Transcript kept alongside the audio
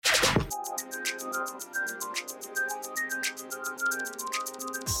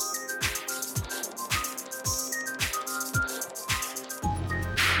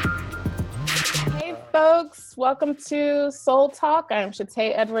Welcome to Soul Talk. I'm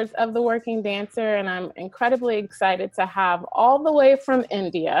Shatay Edwards of The Working Dancer, and I'm incredibly excited to have all the way from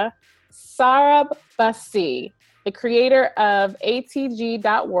India, Saurabh Basi, the creator of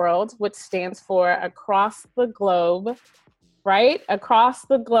ATG.world, which stands for Across the Globe, right? Across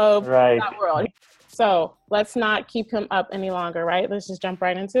the Globe. Right. World. So let's not keep him up any longer, right? Let's just jump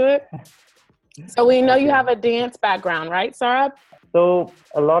right into it. So we know you have a dance background, right, Saurabh? So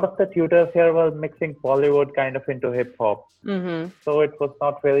a lot of the tutors here were mixing Bollywood kind of into hip hop. Mm-hmm. So it was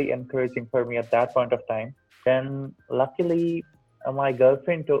not very encouraging for me at that point of time. Then luckily, my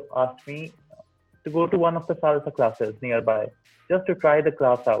girlfriend asked me to go to one of the salsa classes nearby, just to try the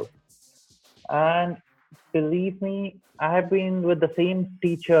class out. And believe me, I have been with the same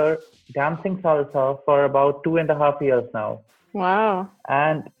teacher dancing salsa for about 2.5 years now. Wow.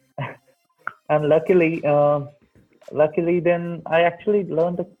 And luckily, then I actually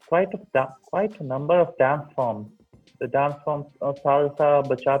learned quite a number of dance forms. The dance forms of salsa,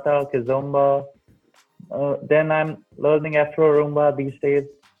 bachata, kizomba. Then I'm learning Afro Rumba these days.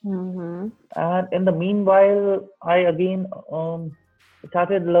 Mm-hmm. And in the meanwhile, I again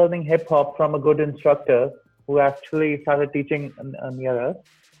started learning hip hop from a good instructor who actually started teaching near us.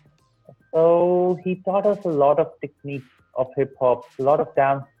 So he taught us a lot of techniques of hip hop, a lot of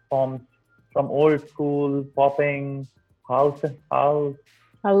dance forms from old school, popping, house.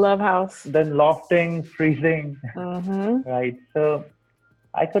 I love house. Then lofting, freezing. Mm-hmm. Right. So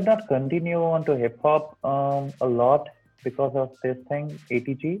I could not continue on to hip hop a lot because of this thing,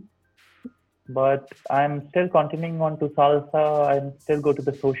 ATG. But I'm still continuing on to salsa. I still go to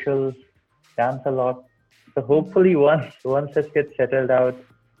the socials, dance a lot. So hopefully once it gets settled out,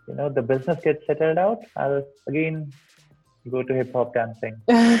 the business gets settled out, I'll again go to hip hop dancing.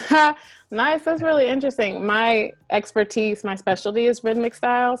 Nice. That's really interesting. My expertise, my specialty is rhythmic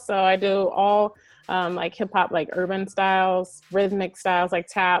styles. So I do all like hip hop, like urban styles, rhythmic styles like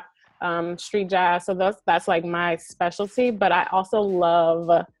tap, street jazz. So that's like my specialty. But I also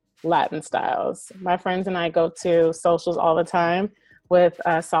love Latin styles. My friends and I go to socials all the time with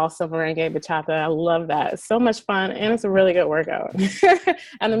salsa, merengue, bachata. I love that. It's so much fun, and it's a really good workout.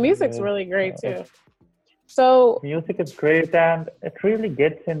 And the music's really great too. So music is great, and it really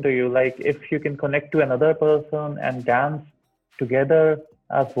gets into you. Like if you can connect to another person and dance together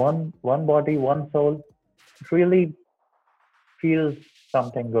as one body, one soul, it really feels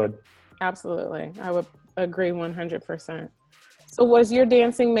something good. Absolutely. I would agree 100%. So was your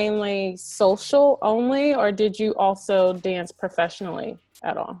dancing mainly social only, or did you also dance professionally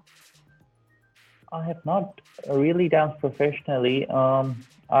at all? I have not really danced professionally.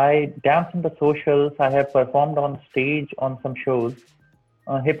 I dance in the socials. I have performed on stage on some shows,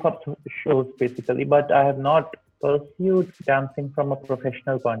 hip hop shows basically, but I have not pursued dancing from a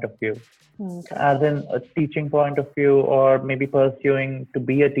professional point of view, as in a teaching point of view, or maybe pursuing to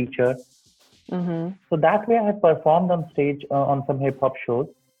be a teacher. Mm-hmm. So that way I have performed on stage on some hip hop shows,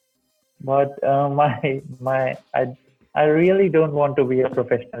 but I really don't want to be a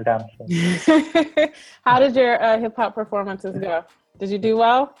professional dancer. How did your hip hop performances go? Did you do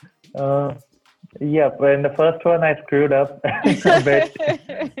well? Yeah, but in the first one I screwed up a bit,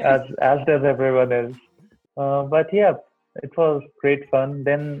 as does everyone else. But yeah, it was great fun.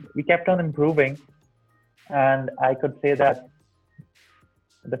 Then we kept on improving, and I could say that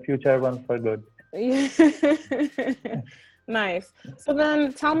the future ones were good. Nice. So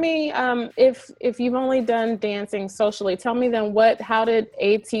then tell me, if you've only done dancing socially, tell me then how did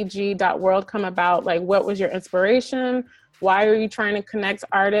ATG.world come about? Like, what was your inspiration? Why are you trying to connect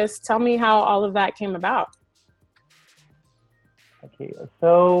artists? Tell me how all of that came about. Okay,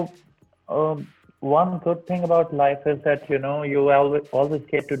 so one good thing about life is that, you always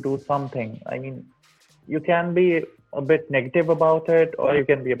get to do something. I mean, you can be a bit negative about it, or you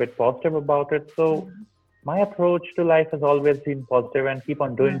can be a bit positive about it. So my approach to life has always been positive and keep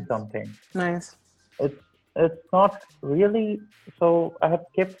on doing something. Nice. It's not really, so I have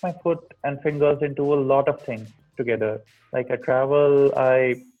kept my foot and fingers into a lot of things together. Like I travel,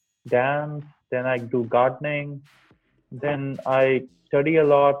 I dance, then I do gardening, then I study a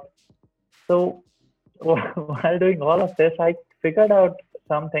lot. So while doing all of this, I figured out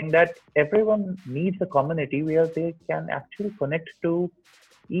something, that everyone needs a community where they can actually connect to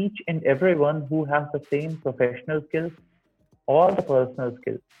each and everyone who has the same professional skills or the personal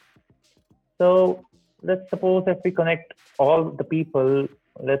skills. So let's suppose if we connect all the people,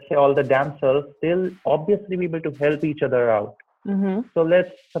 let's say all the dancers, they'll obviously be able to help each other out. Mm-hmm. So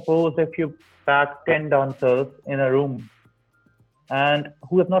let's suppose if you pack 10 dancers in a room and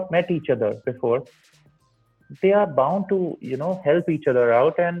who have not met each other before, they are bound to, help each other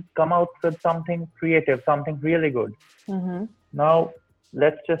out and come out with something creative, something really good. Mm-hmm. Now,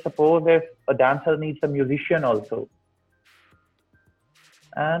 let's just suppose if a dancer needs a musician also,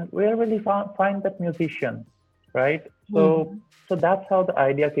 and where will he find that musician, right? So, Mm-hmm. so that's how the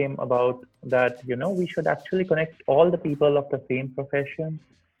idea came about, that we should actually connect all the people of the same profession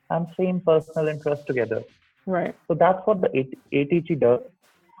and same personal interest together. Right. So that's what the ATG does.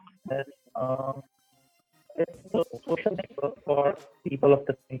 It's, um, it's a social network for people of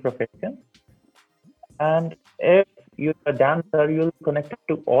the same profession. And if you're a dancer, you'll connect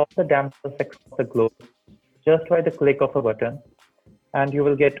to all the dancers across the globe just by the click of a button. And you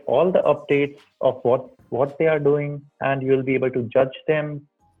will get all the updates of what they are doing, and you'll be able to judge them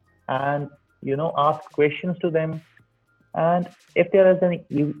and ask questions to them. And if there is an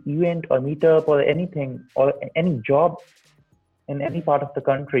event or meetup or anything or any job in any part of the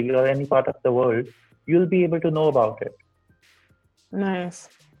country or any part of the world, you'll be able to know about it. Nice.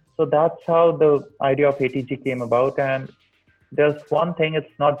 So that's how the idea of ATG came about. And there's one thing,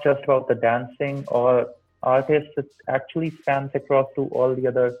 it's not just about the dancing or artists, it actually spans across to all the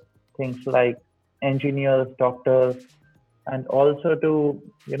other things like engineers, doctors, and also to,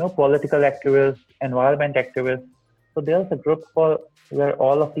 political activists, environment activists. So there's a group for where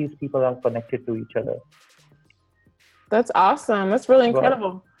all of these people are connected to each other. That's awesome. That's really Well,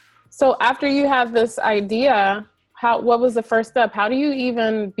 incredible. So after you had this idea, what was the first step? How do you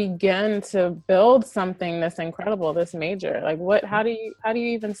even begin to build something this incredible, this major? Like how do you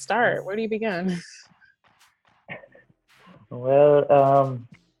even start? Where do you begin? well,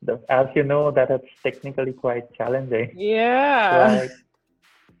 as you know, that it's technically quite challenging. So Yeah.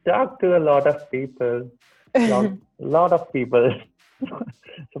 I talked to a lot of people, lot of people.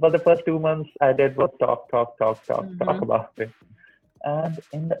 So for the first 2 months, I did was talk Mm-hmm. about it. And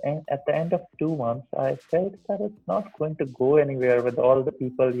at the end of 2 months, I felt that it's not going to go anywhere with all the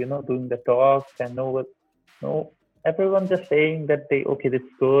people, doing the talks, and no, everyone just saying that okay,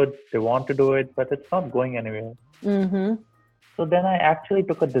 it's good, they want to do it, but it's not going anywhere. Mm-hmm. So then I actually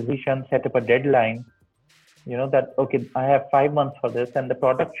took a decision, set up a deadline, that okay, I have 5 months for this, and the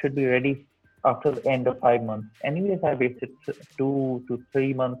product should be ready after the end of 5 months. Anyways, I wasted 2 to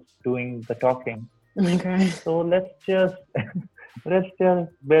 3 months doing the talking. Okay. So let's just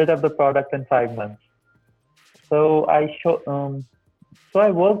build up the product in 5 months. So I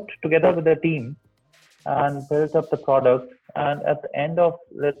worked together with the team and built up the product. And at the end of,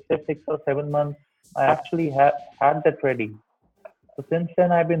 let's say, 6 or 7 months, I actually had that ready. So since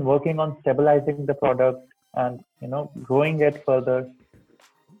then, I've been working on stabilizing the product and growing it further.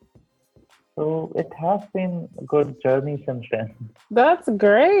 So it has been a good journey since then. That's A lot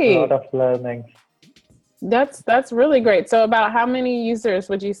great. of learning. That's really great. So about how many users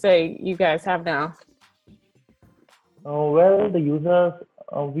would you say you guys have now? Well, the users,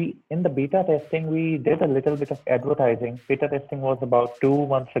 we in the beta testing, we did a little bit of advertising. Beta testing was about 2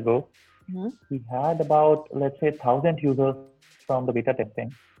 months ago. Mm-hmm. We had about, let's say, 1,000 users from the beta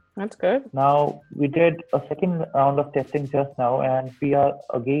testing. That's good. Now, we did a second round of testing just now, and we are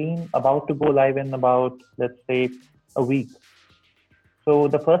again about to go live in about, let's say, a week. So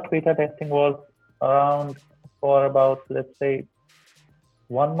the first beta testing was around for about, let's say,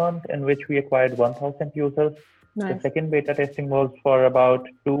 1 month, in which we acquired 1,000 users. Nice. The second beta testing was for about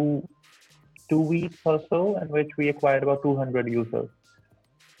two weeks or so, in which we acquired about 200 users.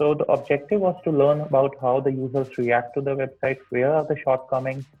 So the objective was to learn about how the users react to the website, where are the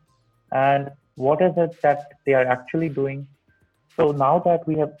shortcomings, and what is it that they are actually doing. So now that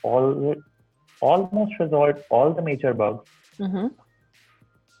we have almost resolved all the major bugs, Mm-hmm.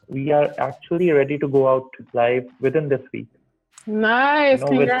 we are actually ready to go out live within this week. Nice.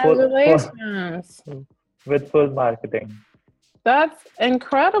 Congratulations. With full marketing. That's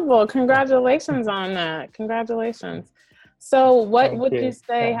incredible. Congratulations on that. Congratulations. So what would you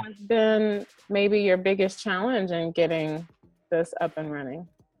say has been maybe your biggest challenge in getting this up and running?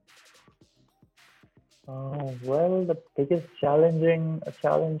 Well, the biggest challenge in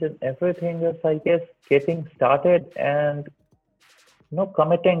everything is, I guess, getting started and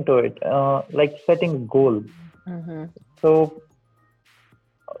committing to it, like setting a goal. Mm-hmm. So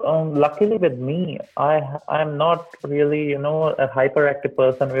luckily with me, I'm not really a hyperactive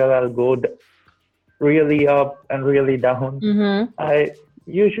person where I'll go really up and really down. Mm-hmm. I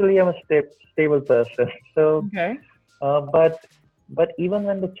usually am a stable person. So, okay. But even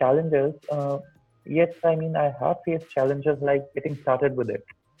when the challenges, yes, I mean, I have faced challenges like getting started with it.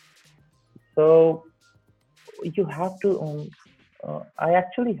 So you have to. I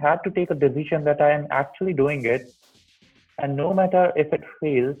actually had to take a decision that I am actually doing it, and no matter if it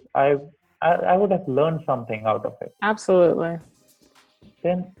fails, I would have learned something out of it. Absolutely.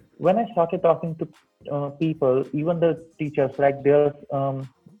 Then when I started talking to people, even the teachers, like there's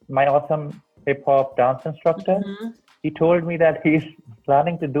my awesome hip hop dance instructor, Hmm. he told me that he's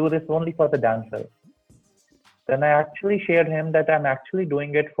planning to do this only for the dancers. Then I actually shared him that I'm actually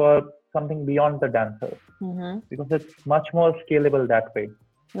doing it for something beyond the dancers Hmm. because it's much more scalable that way.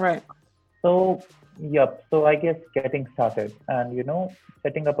 Right. So, yep. So I guess getting started and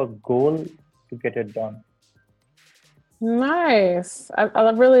setting up a goal to get it done. Nice. I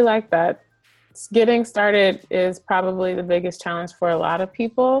really like that. Getting started is probably the biggest challenge for a lot of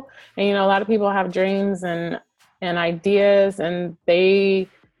people. And a lot of people have dreams and ideas, and they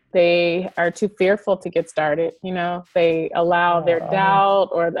are too fearful to get started. They allow Yeah, their I mean, doubt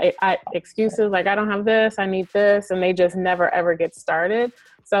or excuses like I don't have this, I need this, and they just never ever get started.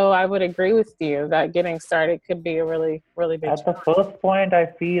 So I would agree with you that getting started could be a really really big at the challenge. first point, I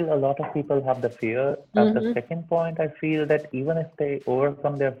feel a lot of people have the fear. At the Mm-hmm. second point, I feel that even if they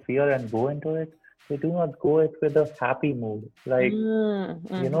overcome their fear and go into it, they do not go it with a happy mood. Like,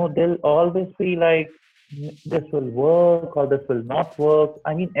 Mm-hmm. they'll always be like, this will work or this will not work.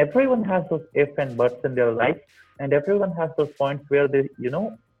 I mean, everyone has those if and buts in their life, and everyone has those points where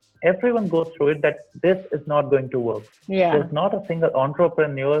everyone goes through it that this is not going to work. Yeah. There's not a single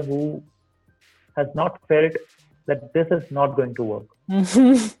entrepreneur who has not felt that this is not going to work.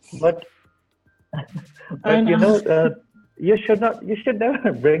 But I but know. you should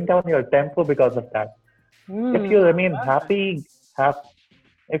never bring down your tempo because of that. If Mm, you I remain love that. happy,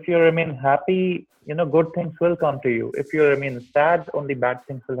 if you remain happy, good things will come to you. If you remain sad, only bad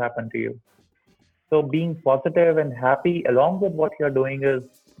things will happen to you. So being positive and happy along with what you're doing is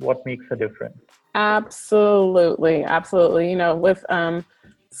what makes a difference. Absolutely, absolutely. With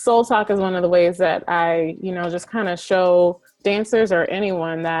Soul Talk is one of the ways that I, just kind of show dancers or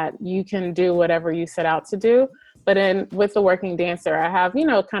anyone that you can do whatever you set out to do. But with the Working Dancer, I have,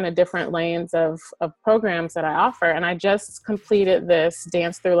 kind of different lanes of programs that I offer. And I just completed this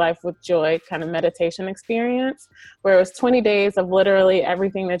Dance Through Life with Joy kind of meditation experience where it was 20 days of literally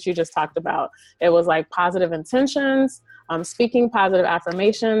everything that you just talked about. It was like positive intentions, speaking positive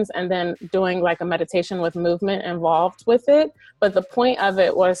affirmations, and then doing like a meditation with movement involved with it. But the point of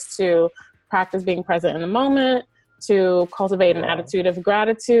it was to practice being present in the moment, to cultivate an Wow. attitude of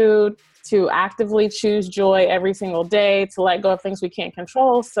gratitude, to actively choose joy every single day, to let go of things we can't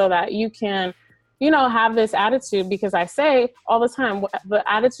control so that you can, have this attitude. Because I say all the time, the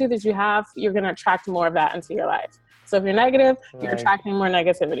attitude that you have, you're going to attract more of that into your life. So if you're negative, you're Right. attracting more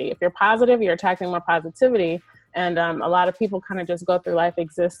negativity. If you're positive, you're attracting more positivity. And a lot of people kind of just go through life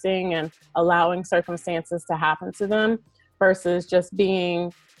existing and allowing circumstances to happen to them versus just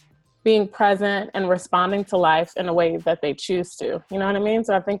being present and responding to life in a way that they choose to. You know what I mean?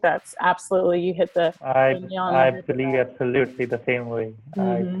 So I think that's absolutely, you hit I the nail on the I head with believe that. absolutely the same way. I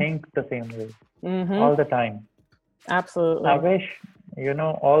Mm-hmm. think the same way Mm-hmm. all the time. I Absolutely. wish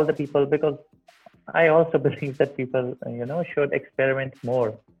all the people, because I also believe that people should experiment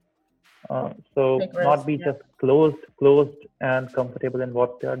more. So Take not risks. be Yeah. just closed and comfortable in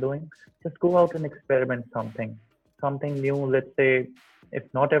what they are doing. Just go out and experiment something new. Let's say if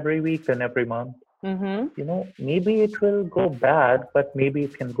not every week, then every month. Mm-hmm. Maybe it will go bad, but maybe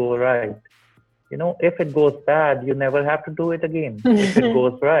it can go right. If it goes bad, you never have to do it again. If it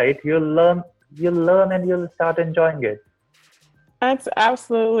goes right, you'll learn and you'll start enjoying it. That's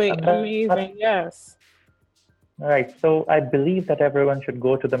absolutely And that's amazing. Yes. right. So I believe that everyone should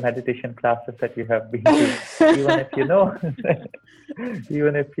go to the meditation classes that you have been to,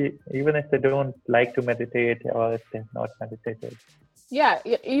 even if even if they don't like to meditate or if they've not meditated. Yeah,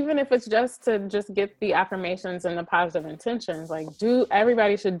 even if it's just to just get the affirmations and the positive intentions, like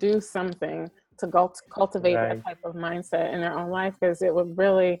everybody should do something to go to cultivate that Right. type of mindset in their own life because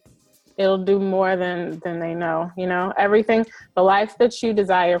it'll do more than they know. Everything, the life that you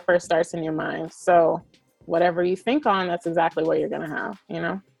desire first starts in your mind. So whatever you think on, that's exactly what you're gonna have.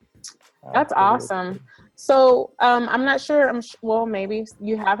 That's awesome. Absolutely. So I'm not sure. Well, maybe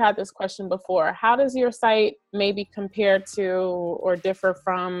you have had this question before. How does your site maybe compare to or differ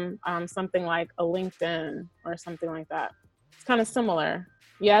from something like a LinkedIn or something like that? It's kind of similar,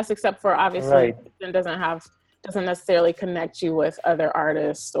 yes, except for obviously Right. LinkedIn doesn't necessarily connect you with other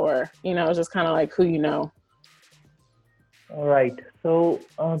artists or it's just kind of like who you know. Right. So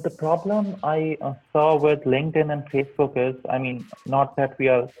the problem I saw with LinkedIn and Facebook is, I mean, not that we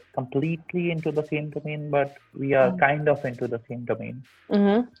are completely into the same domain, but we are kind of into the same domain.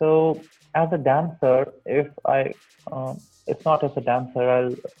 Mm-hmm. So as a dancer, if not as a dancer,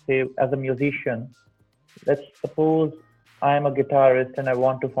 I'll say as a musician, let's suppose I'm a guitarist and I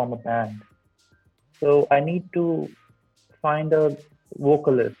want to form a band. So I need to find a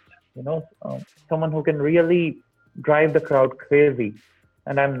vocalist, someone who can really drive the crowd crazy.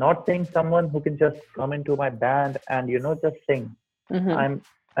 And I'm not saying someone who can just come into my band and, just sing. Mm-hmm.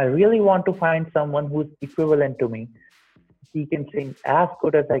 I really want to find someone who's equivalent to me. He can sing as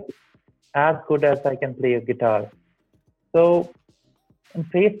good as I can play a guitar. So on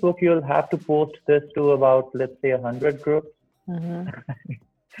Facebook, you'll have to post this to about, let's say, 100 groups. Mm-hmm.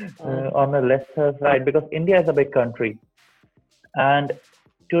 On the lesser side, because India is a big country, and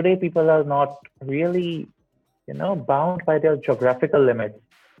today people are not really, bound by their geographical limits.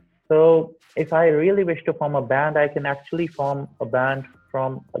 So if I really wish to form a band, I can actually form a band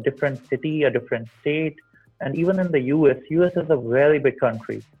from a different city, a different state, and even in the US. US is a very big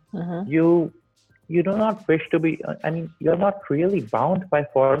country. Mm-hmm. You do not wish to be. I mean, you're not really bound by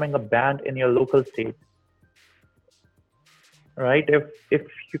forming a band in your local state, right? If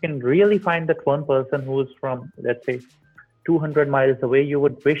you can really find that one person who's from, let's say, 200 miles away, you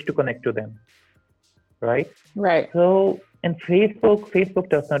would wish to connect to them, right? Right. So in Facebook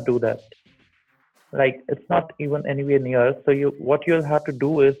does not do that. Like, it's not even anywhere near. So what you'll have to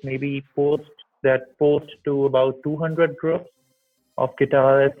do is maybe post to about 200 groups of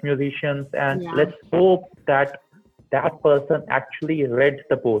guitarists, musicians, and let's hope that that person actually read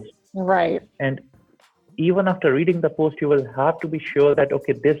the post. Right. And even after reading the post, you will have to be sure that,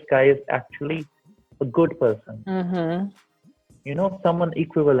 okay, this guy is actually a good person. Mm-hmm. Someone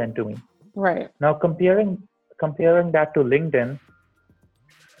equivalent to me. Right. Now, comparing that to LinkedIn,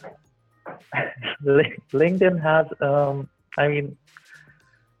 LinkedIn has,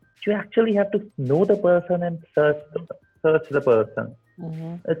 you actually have to know the person and search the person.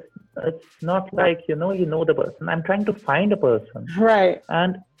 Mm-hmm. It's not like, you know the person. I'm trying to find a person. Right.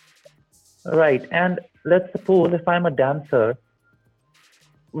 And let's suppose if I'm a dancer,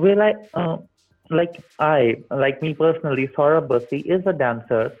 will I, like me personally, Saurabh Basi is a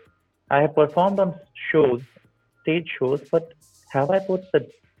dancer. I have performed on stage shows, but have I put the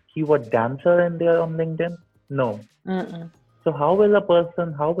keyword dancer in there on LinkedIn? No. Mm-mm. So how will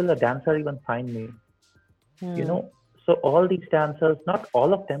a dancer even find me? So all these dancers, not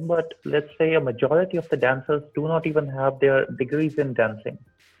all of them, but let's say a majority of the dancers do not even have their degrees in dancing.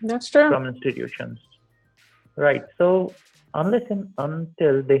 That's true. From institutions. Right. So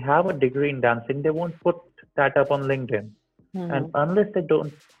until they have a degree in dancing, they won't put that up on LinkedIn. Mm-hmm. And unless they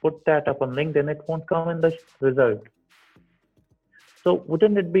don't put that up on LinkedIn, it won't come in the result. So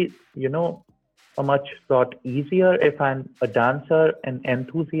wouldn't it be, a much lot easier if I'm a dancer, an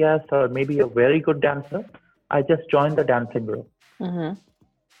enthusiast, or maybe a very good dancer? I just join the dancing group. Mm-hmm.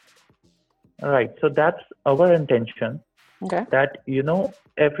 All right. So that's our intention. Okay. That,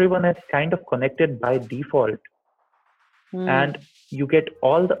 everyone is kind of connected by default. And you get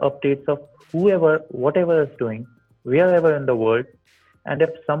all the updates of whatever is doing, wherever in the world. And if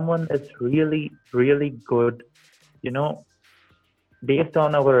someone is really, really good, based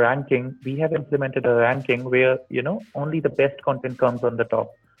on our ranking, we have implemented a ranking where, only the best content comes on the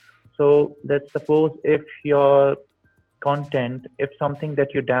top. So let's suppose if your content, if something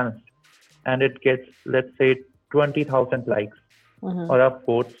that you danced and it gets, let's say, 20,000 likes or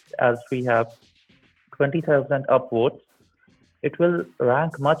upvotes, as we have 20,000 upvotes, it will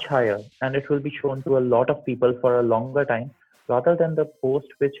rank much higher and it will be shown to a lot of people for a longer time rather than the post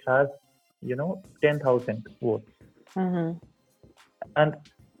which has, 10,000 votes. Mm-hmm. And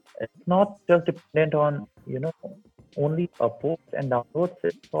it's not just dependent on, only upvotes and downloads.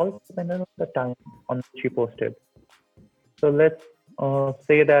 It's also dependent on the time on which you posted. So let's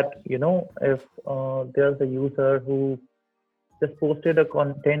say that, if there's a user who just posted a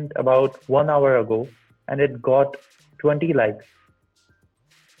content about 1 hour ago and it got 20 likes,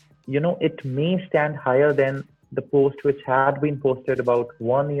 it may stand higher than the post which had been posted about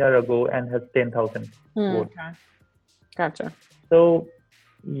 1 year ago and has 10,000 votes. Okay. Gotcha. So,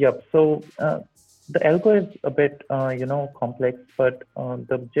 yep. So the algo is a bit, complex, but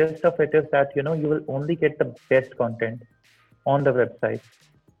the gist of it is that, you will only get the best content on the website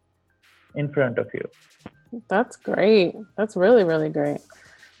in front of you. That's great. That's really, really great.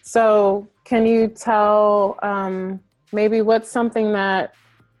 So can you tell maybe what's something that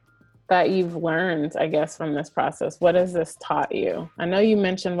you've learned, I guess, from this process? What has this taught you? I know you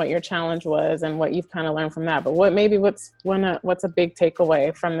mentioned what your challenge was and what you've kind of learned from that, but what's a big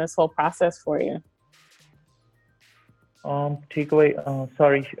takeaway from this whole process for you? Takeaway,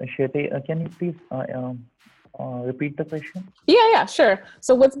 sorry, Shweta, can you please repeat the question? Yeah, sure.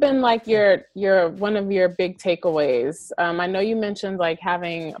 So what's been like your one of your big takeaways? I know you mentioned like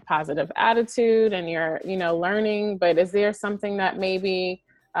having a positive attitude and you're, learning, but is there something that maybe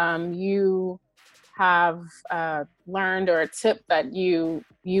you have learned, or a tip that you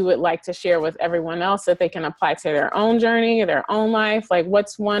would like to share with everyone else that they can apply to their own journey, their own life? Like,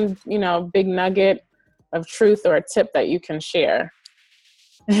 what's one, big nugget of truth or a tip that you can share?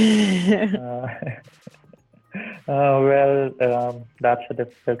 Uh, that's a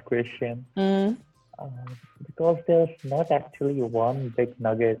difficult question. Mm, Because there's not actually one big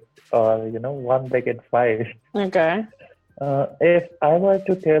nugget or, one big advice. okay. If I were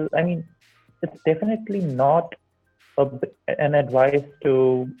to tell, I mean, it's definitely not an advice to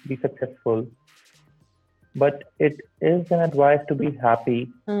be successful, but it is an advice to be happy.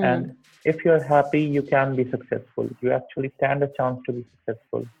 And if you're happy, you can be successful. You actually stand a chance to be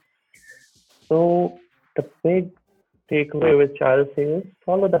successful. So the big takeaway which I'll say is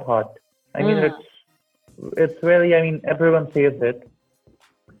follow the heart. I mean, it's very, I mean, everyone says it,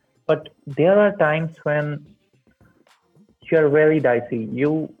 but there are times when you're very dicey.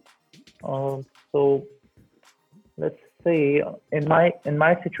 So let's say in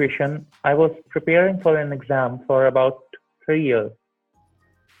my situation, I was preparing for an exam for about 3 years.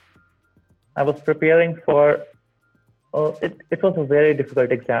 I was preparing for it was a very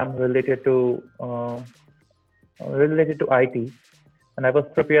difficult exam related to IT, and I was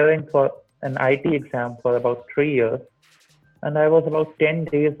preparing for an IT exam for about 3 years, and I was about 10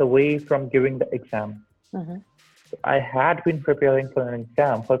 days away from giving the exam. Mm-hmm. I had been preparing for an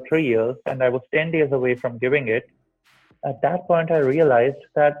exam for 3 years, and I was 10 days away from giving it. At that point, I realized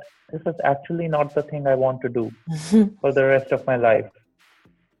that this is actually not the thing I want to do for the rest of my life.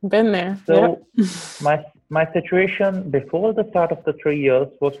 Been there. So my situation before the start of the 3 years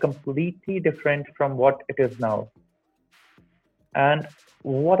was completely different from what it is now. And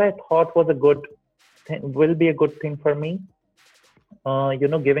what I thought was will be a good thing for me,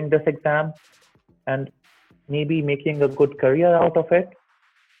 giving this exam and maybe making a good career out of it,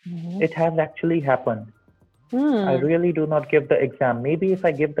 it has actually happened. I really do not give the exam. Maybe if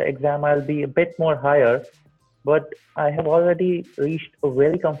I give the exam, I'll be a bit more higher, but I have already reached a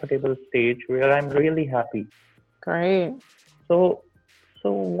very comfortable stage where I'm really happy. Great. So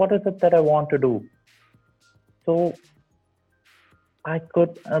what is it that I want to do? So I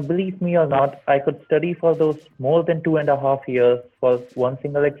could, believe me or not, I could study for those more than 2.5 years for one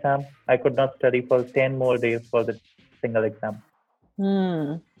single exam. I could not study for 10 more days for the single exam.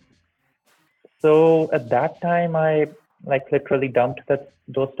 So at that time, I literally dumped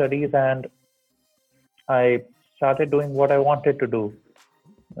those studies, and I started doing what I wanted to do,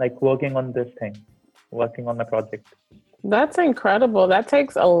 like working on this thing, working on the project. That's incredible. That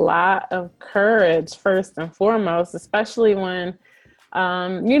takes a lot of courage, first and foremost, especially when,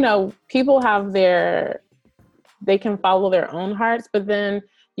 people have they can follow their own hearts, but then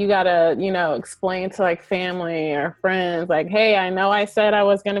you gotta, explain to family or friends, hey, I know I said I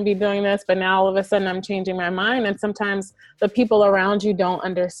was going to be doing this, but now all of a sudden I'm changing my mind. And sometimes the people around you don't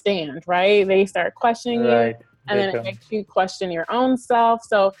understand, right? They start questioning you. And then it makes you question your own self.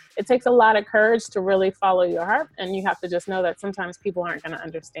 So it takes a lot of courage to really follow your heart. And you have to just know that sometimes people aren't going to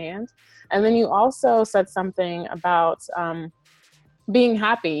understand. And then you also said something about being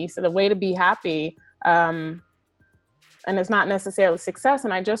happy. So the way to be happy, and it's not necessarily success.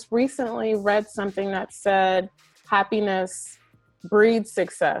 And I just recently read something that said happiness breeds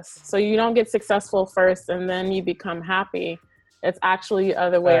success. So you don't get successful first and then you become happy. It's actually the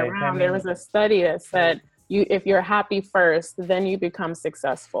other way around. There was a study that said, if you're happy first, then you become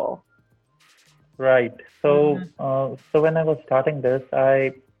successful. Right. So, so when I was starting this,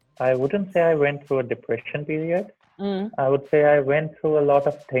 I wouldn't say I went through a depression period. I would say I went through a lot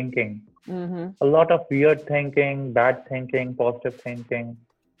of thinking, a lot of weird thinking, bad thinking, positive thinking,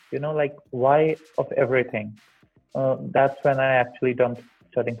 why of everything. That's when I actually dumped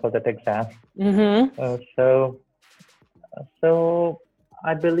studying for that exam. So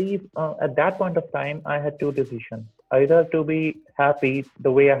I believe at that point of time, I had two decisions: either to be happy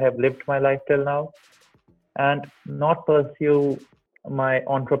the way I have lived my life till now and not pursue my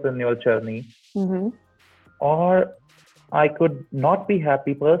entrepreneurial journey, or I could not be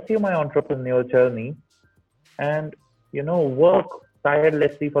happy, pursue my entrepreneurial journey and, work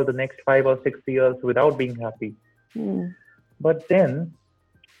tirelessly for the next 5 or 6 years without being happy. But then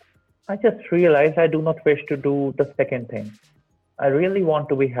I just realized I do not wish to do the second thing. I really want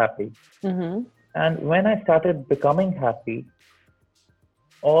to be happy. And when I started becoming happy,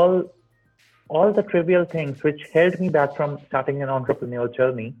 all the trivial things which held me back from starting an entrepreneurial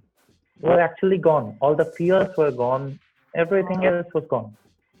journey were actually gone. All the fears were gone. Everything else was gone.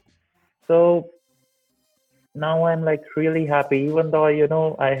 So now I'm really happy, even though,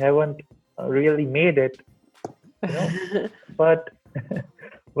 I haven't really made it, but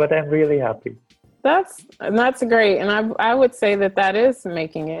I'm really happy. That's great, and I would say that that is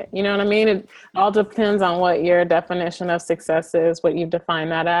making it. You know what I mean? It all depends on what your definition of success is, what you define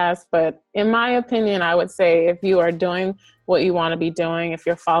that as. But in my opinion, I would say if you are doing what you want to be doing, if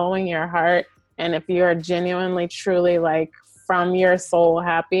you're following your heart, and if you're genuinely, truly like from your soul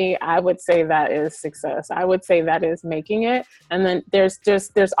happy, I would say that is success. I would say that is making it. And then there's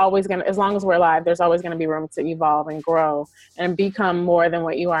always gonna, as long as we're alive, there's always gonna be room to evolve and grow and become more than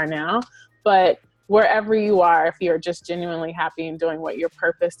what you are now. But wherever you are, if you're just genuinely happy and doing what you're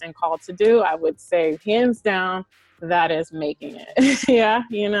purposed and called to do, I would say hands down, that is making it. Yeah,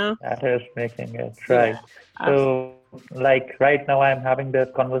 you know? That is making it, right. Yeah, So, like right now, I'm having this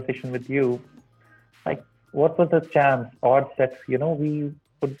conversation with you. Like, what was the chance, odds that, we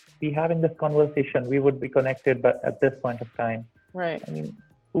would be having this conversation, we would be connected, but at this point of time? right. I mean,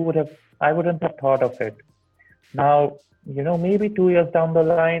 I wouldn't have thought of it. Now, maybe 2 years down the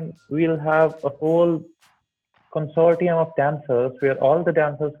line, we'll have a whole consortium of dancers where all the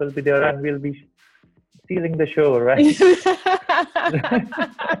dancers will be there and we'll be stealing the show, right?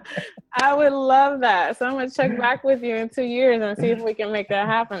 I would love that. So I'm going to check back with you in 2 years and see if we can make that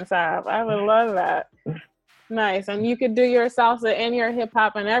happen, Saab. I would love that. Nice. And you could do your salsa and your hip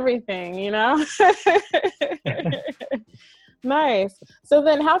hop and everything, Nice. So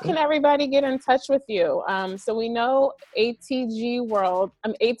then how can everybody get in touch with you? So we know ATG World,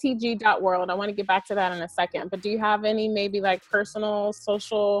 ATG.world. I want to get back to that in a second, but do you have any maybe like personal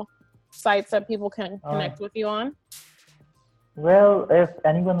social sites that people can connect with you on? Well, if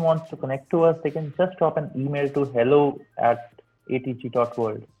anyone wants to connect to us, they can just drop an email to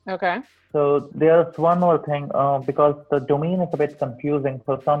hello@atg.world. Okay. So there's one more thing, because the domain is a bit confusing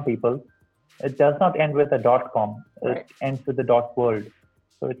for some people. It does not end with a .com. Right. It ends with a .world.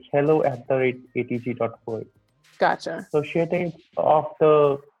 So it's hello@atg.world. Gotcha. So Shweta, it's off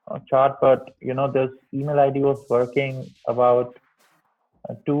the chart, but this email ID was working about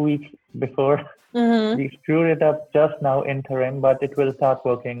 2 weeks before. Mm-hmm. We screwed it up just now interim, but it will start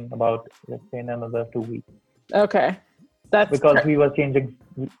working about, let's say, in another 2 weeks. Okay. That's because we were changing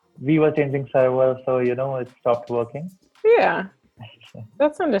servers, so it stopped working. Yeah.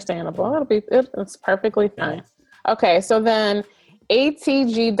 That's understandable. It's perfectly fine. Okay, so then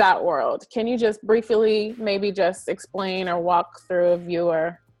atg.world. Can you just briefly maybe just explain or walk through a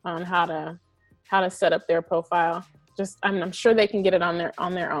viewer on how to set up their profile? Just I'm sure they can get it on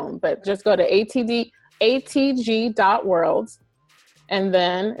their own, but just go to atg.world and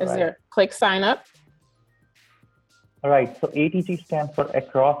then click sign up. All right. So ATG stands for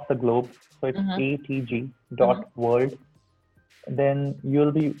across the globe. So it's atg.world. Then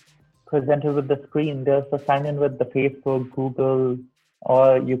you'll be presented with the screen. There's a sign in with the Facebook, Google,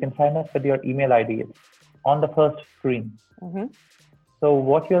 or you can sign up with your email ID on the first screen. Mm-hmm. So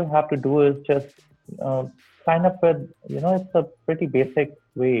what you'll have to do is just sign up with, it's a pretty basic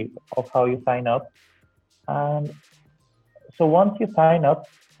way of how you sign up. And so once you sign up,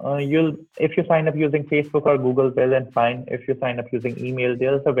 if you sign up using Facebook or Google, well and fine. If you sign up using email,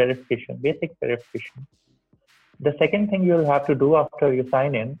 there's a basic verification. The second thing you'll have to do after you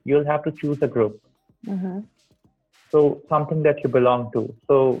sign in, you'll have to choose a group. Mm-hmm. So something that you belong to.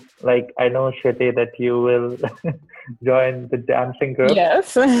 So like, I know, Shweta, that you will join the dancing group.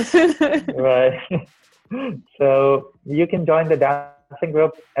 Yes. Right. So you can join the dancing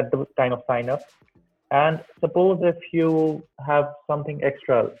group at the time of sign up. And suppose if you have something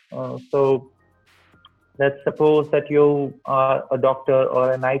extra, so let's suppose that you are a doctor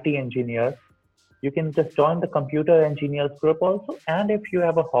or an IT engineer, you can just join the computer engineers group also. And if you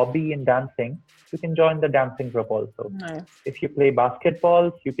have a hobby in dancing, you can join the dancing group also. Nice. If you play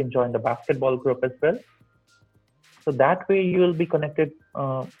basketball, you can join the basketball group as well. So that way you will be connected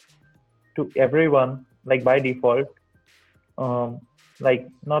to everyone, like by default. Like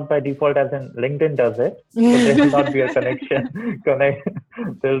not by default as in LinkedIn does it. So there will not be a connection. There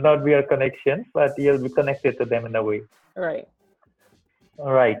will not be a connection, but you'll be connected to them in a way. Right.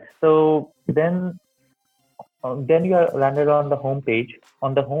 All right. So then you are landed on the home page.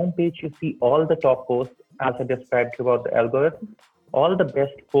 On the home page, you see all the top posts as I described about the algorithm, all the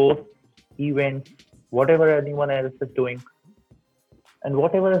best posts, events, whatever anyone else is doing, and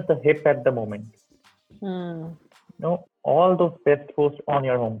whatever is the hip at the moment. All those best posts on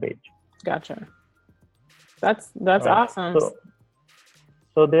your homepage. Gotcha. That's right. Awesome.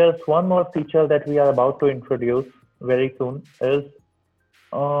 So there's one more feature that we are about to introduce very soon is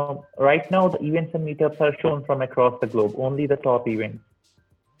right now the events and meetups are shown from across the globe, only the top events.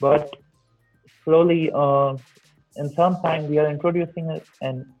 But slowly, in some time, we are introducing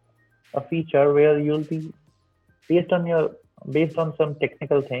a feature where you'll be, based on your based on some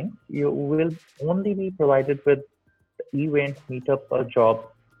technical things, you will only be provided with the event, meetup, or job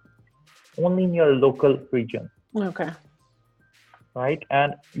only in your local region, Okay. right?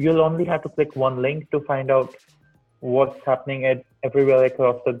 And you'll only have to click one link to find out what's happening at everywhere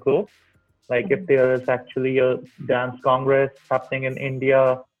across the globe. Like if there is actually a dance congress happening in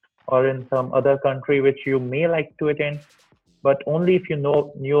India or in some other country which you may like to attend, but only if you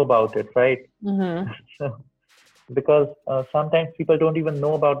knew about it, right? Mm-hmm. So, because sometimes people don't even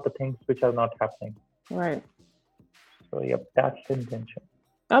know about the things which are not happening. Right. So, yep, that's the intention.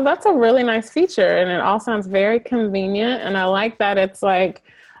 Oh, that's a really nice feature, and it all sounds very convenient. And I like that it's like,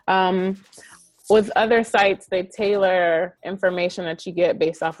 with other sites, they tailor information that you get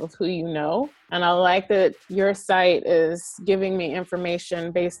based off of who you know. And I like that your site is giving me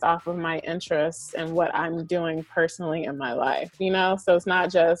information based off of my interests and what I'm doing personally in my life, you know? So it's not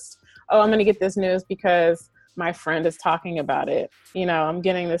just, oh, I'm going to get this news because my friend is talking about it. You know, I'm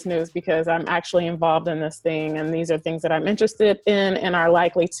getting this news because I'm actually involved in this thing. And these are things that I'm interested in and are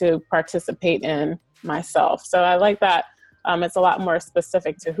likely to participate in myself. So I like that. It's a lot more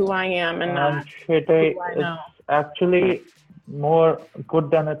specific to who I am and not Shweta, who I know. it's actually more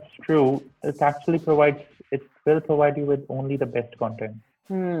good than it's true. It will provide you with only the best content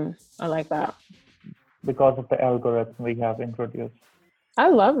I like that. because of the algorithm we have introduced. I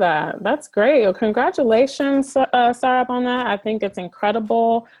love that. That's great. Well, congratulations, Saurabh, on that. I think it's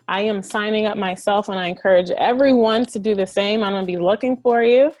incredible. I am signing up myself, and I encourage everyone to do the same. I'm going to be looking for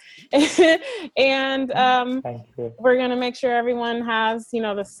you. And Thank you. we're going to make sure everyone has, you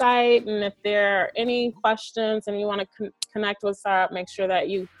know, the site. And if there are any questions and you want to connect with Saurabh, make sure that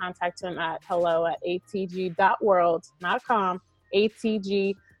you contact him at hello@atg.world, not com,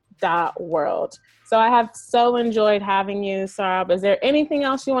 atg.world. So I have so enjoyed having you, Saurabh. Is there anything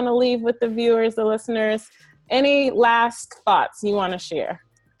else you want to leave with the viewers, the listeners? Any last thoughts you want to share?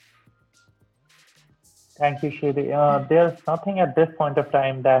 Thank you, Shweta. There's nothing at this point of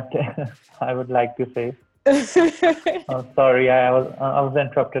time that I would like to say. Sorry, I was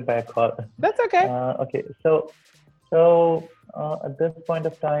interrupted by a call. That's okay. Okay, so at this point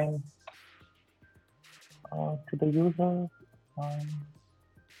of time, to the user,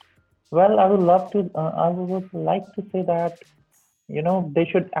 well, I would like to say that, you know, they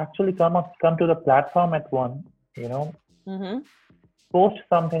should actually come to the platform at one, you know, post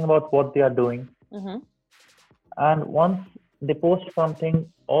something about what they are doing. And once they post something,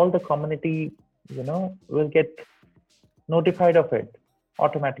 all the community, you know, will get notified of it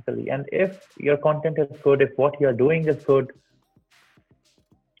automatically. And if your content is good, if what you're doing is good,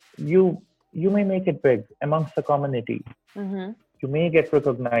 you may make it big amongst the community. You may get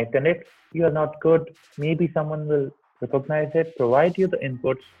recognized. And if you're not good, maybe someone will recognize it, provide you the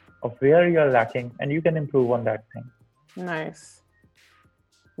inputs of where you're lacking, and you can improve on that thing. Nice.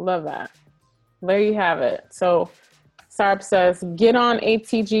 Love that. There you have it. So Saurabh says, get on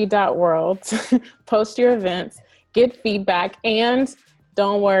atg.world, post your events, get feedback, and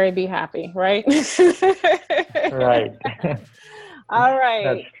don't worry, be happy, right? Right. All right.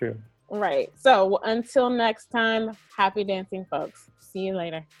 That's true. Right. So until next time, happy dancing, folks. See you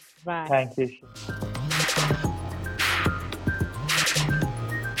later. Bye. Thank you.